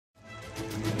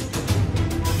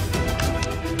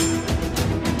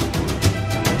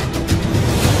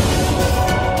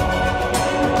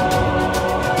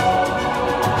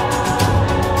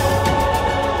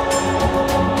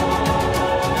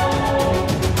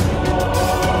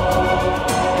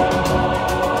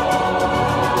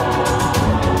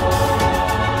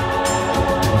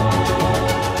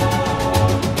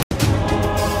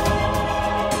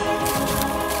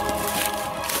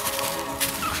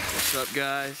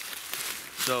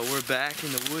So we're back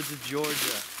in the woods of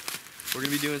Georgia. We're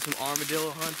gonna be doing some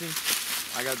armadillo hunting.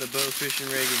 I got the bow fishing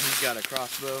rig and he's got a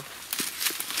crossbow.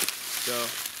 So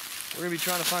we're gonna be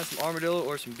trying to find some armadillo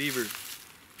or some beaver.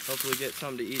 Hopefully get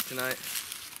something to eat tonight.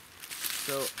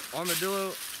 So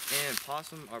armadillo and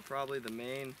possum are probably the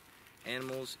main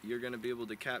animals you're gonna be able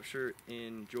to capture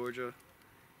in Georgia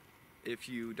if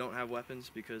you don't have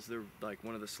weapons, because they're like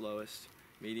one of the slowest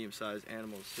medium-sized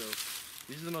animals. So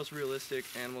these are the most realistic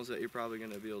animals that you're probably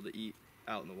gonna be able to eat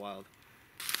out in the wild.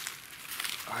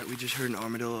 All right, we just heard an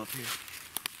armadillo up here.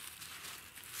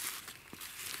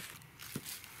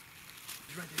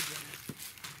 He's right there, he's right there.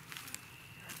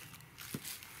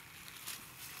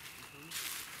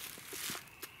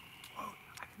 Whoa,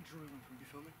 I can drill him from, you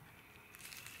feel me?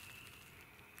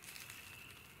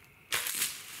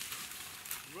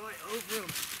 Right over him.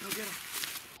 Go get him.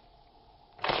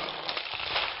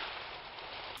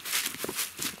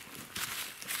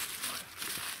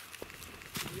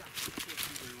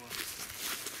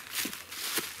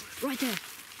 Right there.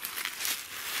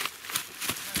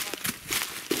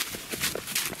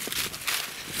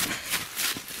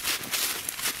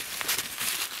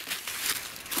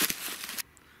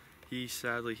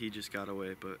 Sadly, he just got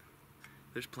away, but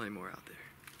there's plenty more out there.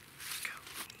 Let's go.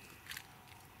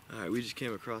 Alright, we just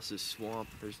came across this swamp.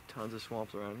 There's tons of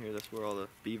swamps around here. That's where all the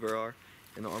beaver are.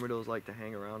 And the armadillos like to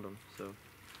hang around them, so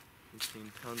we've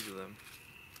seen tons of them.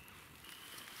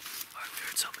 Alright, we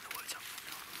heard something in the woods.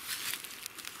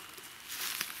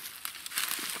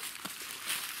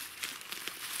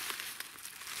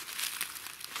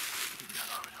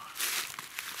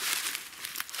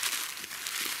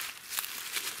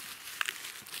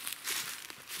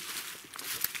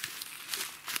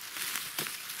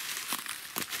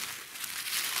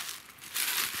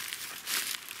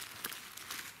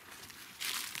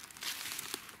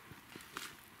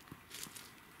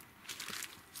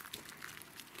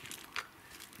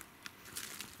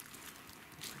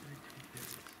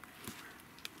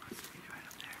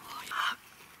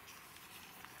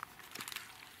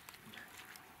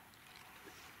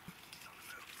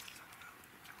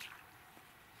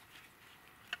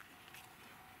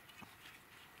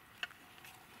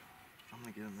 I'm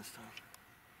gonna get him this time.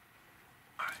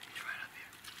 Alright, he's right up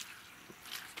here.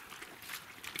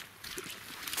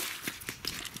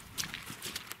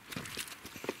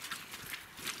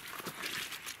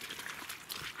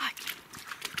 Hi.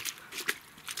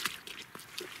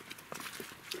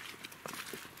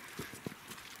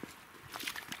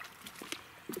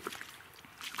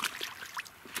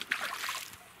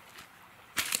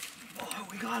 Oh,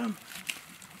 we got him.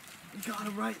 We got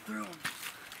him right through him.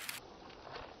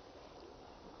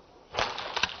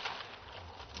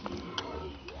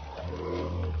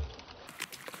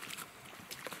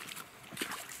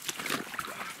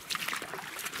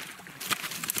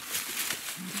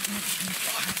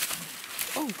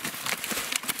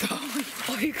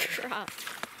 Holy crap.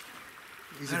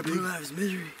 He's gotta blew out of his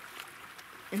misery.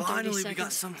 In Finally, we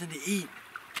got something to eat.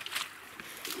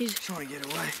 He's trying to get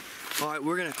away. All right,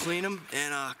 we're gonna clean him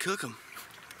and cook him.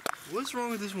 What's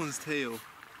wrong with this one's tail?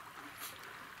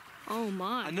 Oh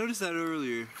my. I noticed that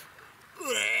earlier.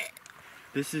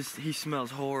 He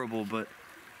smells horrible, but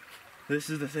this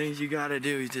is the things you gotta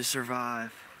do to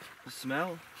survive. The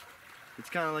smell? It's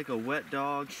kind of like a wet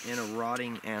dog and a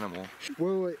rotting animal.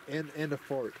 Wait, and a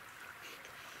fart.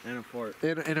 And a fart.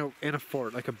 And a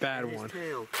fart, like a bad one.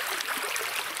 Tail.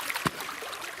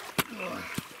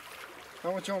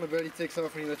 How much on the bed he takes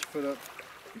off when you let your foot up?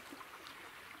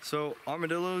 So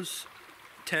armadillos,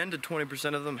 10 to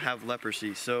 20% of them have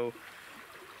leprosy. So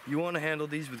you want to handle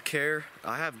these with care.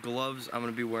 I have gloves I'm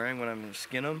going to be wearing when I'm going to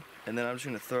skin them, and then I'm just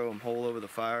going to throw them whole over the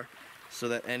fire so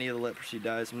that any of the leprosy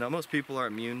dies. Now most people are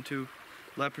immune to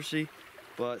leprosy,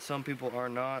 but some people are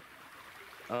not.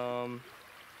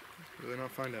 Really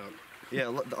not find out.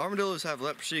 Yeah, the armadillos have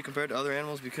leprosy compared to other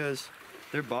animals because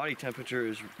their body temperature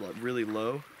is really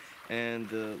low, and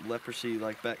the leprosy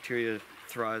bacteria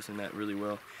thrives in that really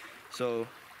well. So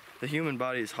the human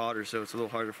body is hotter, so it's a little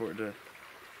harder for it to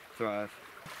thrive.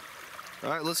 All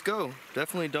right, let's go.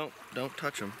 Definitely don't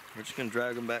touch them. We're just gonna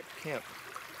drag them back to camp.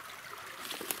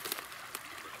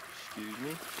 Excuse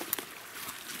me.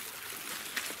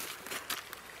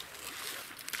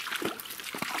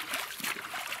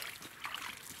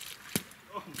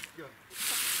 Oh my God.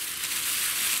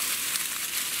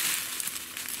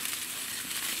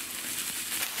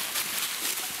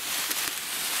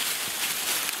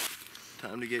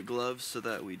 Time to get gloves so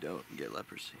that we don't get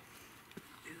leprosy.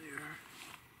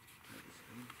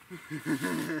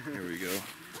 Here we go.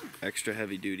 Extra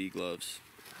heavy duty gloves.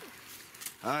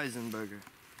 Eisenberger.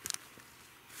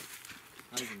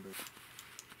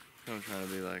 I'm trying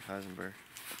to be like Heisenberg.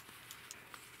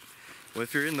 Well,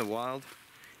 if you're in the wild,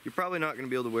 you're probably not going to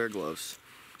be able to wear gloves.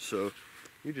 So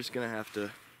you're just going to have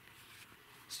to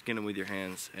skin them with your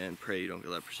hands and pray you don't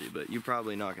get leprosy. But you're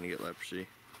probably not going to get leprosy.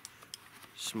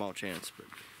 Small chance, but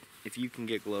if you can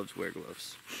get gloves, wear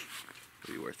gloves.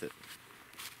 It'll be worth it.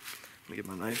 Let me get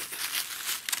my knife.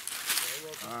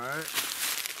 Alright,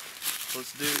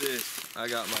 let's do this. I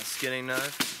got my skinning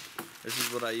knife. This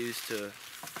is what I used to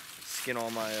skin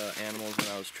all my animals when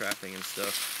I was trapping and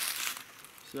stuff.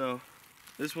 So,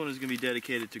 this one is going to be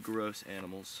dedicated to gross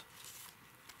animals.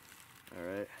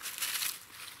 Alright,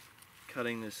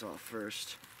 cutting this off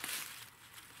first.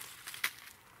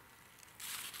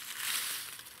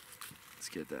 Let's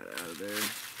get that out of there.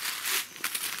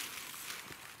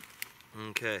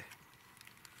 Okay.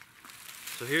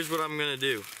 So here's what I'm going to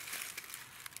do.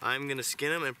 I'm going to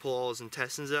skin him and pull all his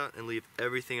intestines out and leave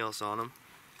everything else on him.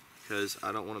 Because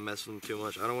I don't want to mess with him too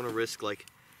much. I don't want to risk like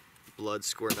blood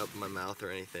squirting up in my mouth or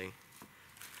anything.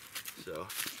 So.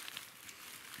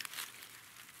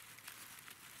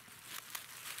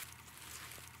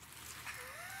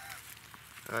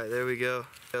 Alright, there we go.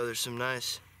 Oh, there's some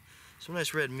nice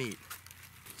red meat.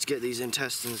 Let's get these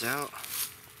intestines out.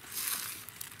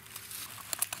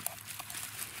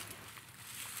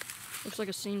 Looks like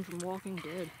a scene from Walking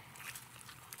Dead.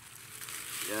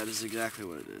 Yeah, that is exactly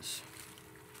what it is.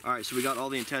 Alright, so we got all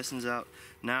the intestines out.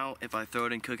 Now, if I throw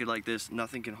it and cook it like this,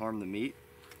 nothing can harm the meat.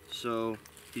 So,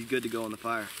 he's good to go in the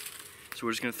fire. So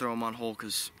we're just going to throw him on whole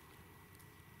because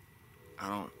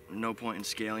no point in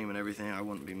scaling him and everything. I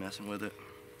wouldn't be messing with it.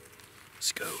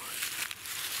 Let's go.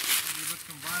 Let's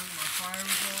combine with my fire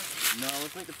with that. No,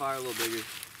 let's make the fire a little bigger.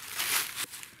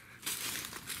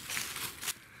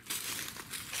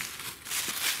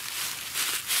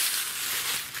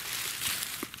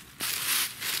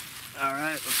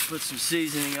 Alright, let's put some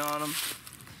seasoning on them.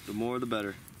 The more the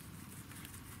better.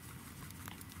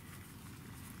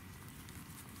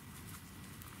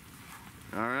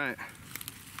 Alright.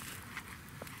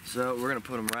 So we're going to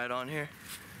put them right on here.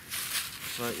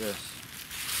 Just like this.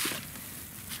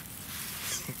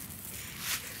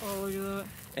 Oh, look at that.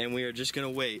 And we are just going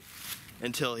to wait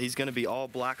until he's going to be all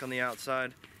black on the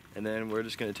outside. And then we're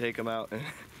just going to take him out and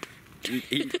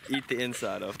eat the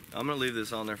inside of. I'm going to leave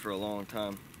this on there for a long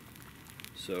time.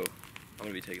 So, I'm going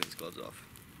to be taking these gloves off.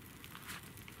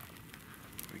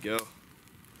 There we go.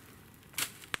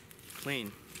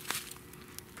 Clean.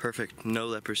 Perfect. No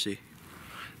leprosy.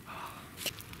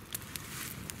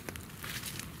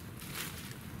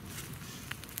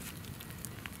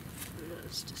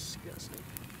 That's disgusting.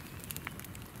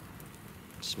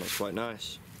 It smells quite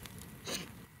nice.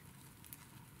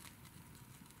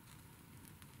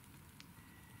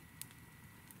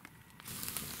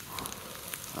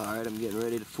 Alright, I'm getting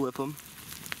ready to flip them.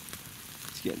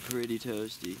 It's getting pretty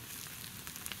toasty.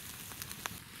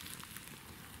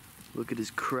 Look at his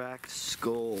cracked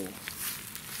skull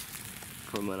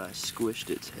from when I squished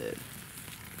its head.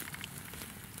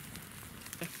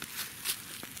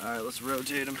 Alright, let's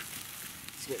rotate him.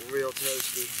 It's getting real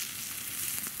toasty.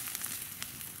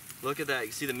 Look at that,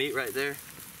 you see the meat right there?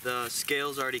 The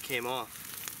scales already came off.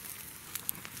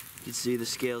 You can see the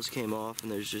scales came off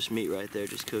and there's just meat right there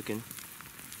just cooking.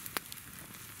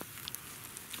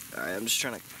 Alright, I'm just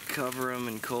trying to cover them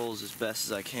in coals as best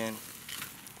as I can.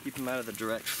 Keep them out of the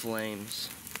direct flames.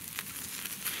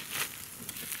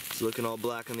 It's looking all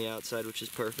black on the outside, which is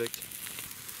perfect.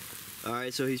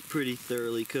 Alright, so he's pretty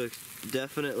thoroughly cooked.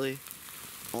 Definitely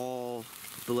all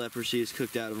the leprosy is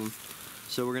cooked out of him.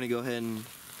 So we're gonna go ahead and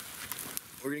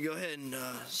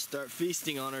start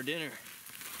feasting on our dinner.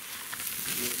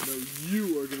 No,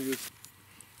 you are gonna go.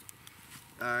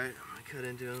 Alright, I cut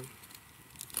into him.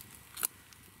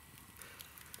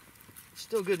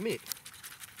 Still good meat.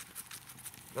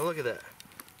 Now look at that.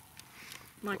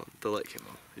 Mike. Oh, the light came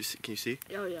on. Can you see?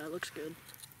 Oh yeah, it looks good.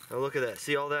 Now look at that.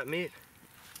 See all that meat?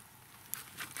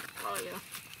 Oh yeah.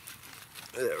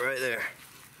 Look at that right there.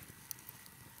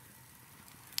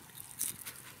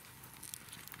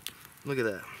 Look at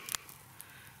that.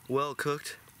 Well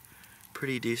cooked.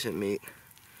 Pretty decent meat.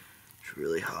 It's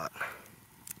really hot.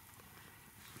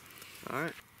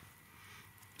 Alright.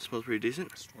 Smells pretty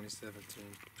decent. It's 2017.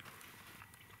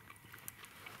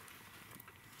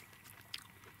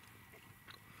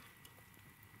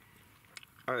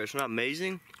 Alright, it's not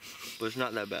amazing, but it's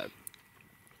not that bad.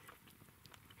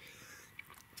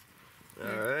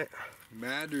 Alright.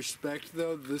 Mad respect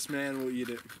though, this man will eat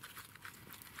it.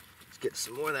 Let's get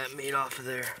some more of that meat off of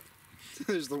there.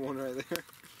 There's the one right there.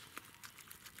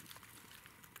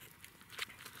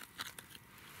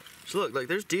 So look, like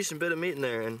there's a decent bit of meat in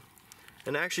there, and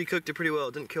And I actually cooked it pretty well.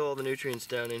 It didn't kill all the nutrients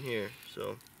down in here.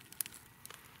 So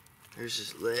here's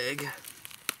his leg.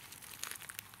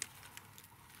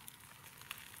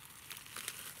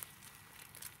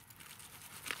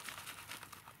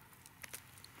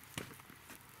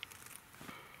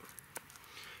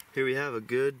 Here we have a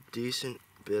good, decent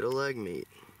bit of leg meat.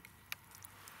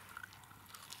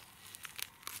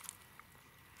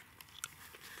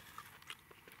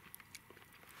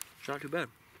 It's not too bad.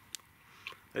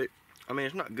 I mean,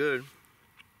 it's not good,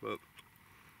 but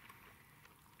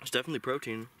it's definitely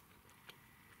protein.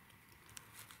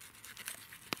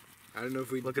 I don't know if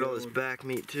we look at all this back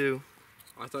meat too.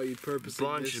 I thought you'd purposely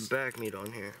bunch of back meat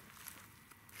on here.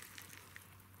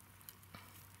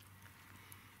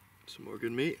 Some more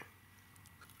good meat.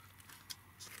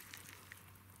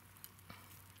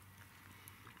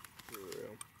 For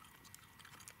real.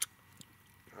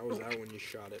 How was that when you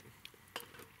shot it?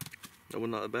 That was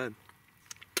not that bad.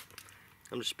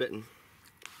 I'm just spitting.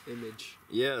 Image.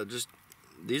 Yeah, just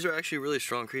these are actually really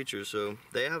strong creatures, so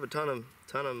they have a ton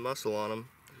of muscle on them.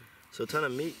 So a ton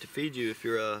of meat to feed you if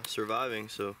you're surviving.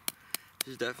 So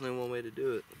this is definitely one way to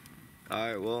do it. All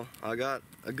right, well, I got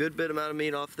a good bit amount of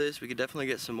meat off this. We could definitely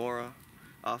get some more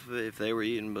off of it if they were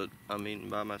eating, but I'm eating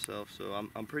by myself, so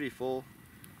I'm pretty full.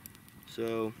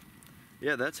 So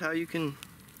yeah, that's how you can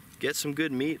get some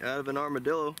good meat out of an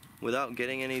armadillo without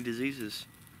getting any diseases.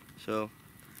 So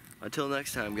until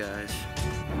next time, guys.